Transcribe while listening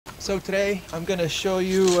So today I'm going to show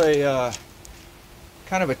you a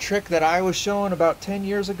kind of a trick that I was shown about 10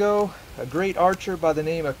 years ago. A great archer by the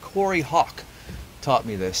name of Corey Hawk taught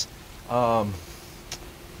me this.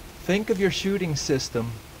 Think of your shooting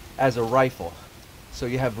system as a rifle. So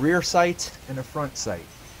you have rear sights and a front sight.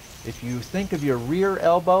 If you think of your rear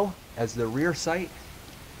elbow as the rear sight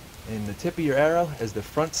and the tip of your arrow as the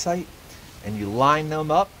front sight, and you line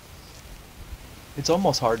them up, it's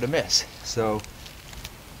almost hard to miss. So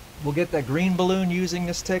we'll get that green balloon using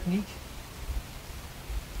this technique.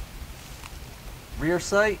 Rear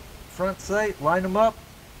sight, front sight, line them up,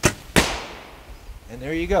 and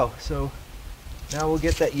there you go. So now we'll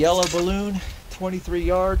get that yellow balloon, 23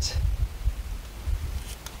 yards,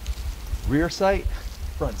 rear sight,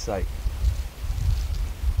 front sight.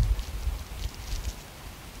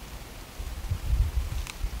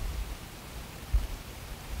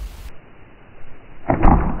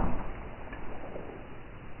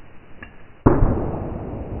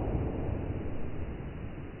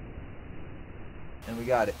 And we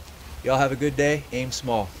got it. Y'all have a good day. Aim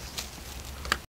small.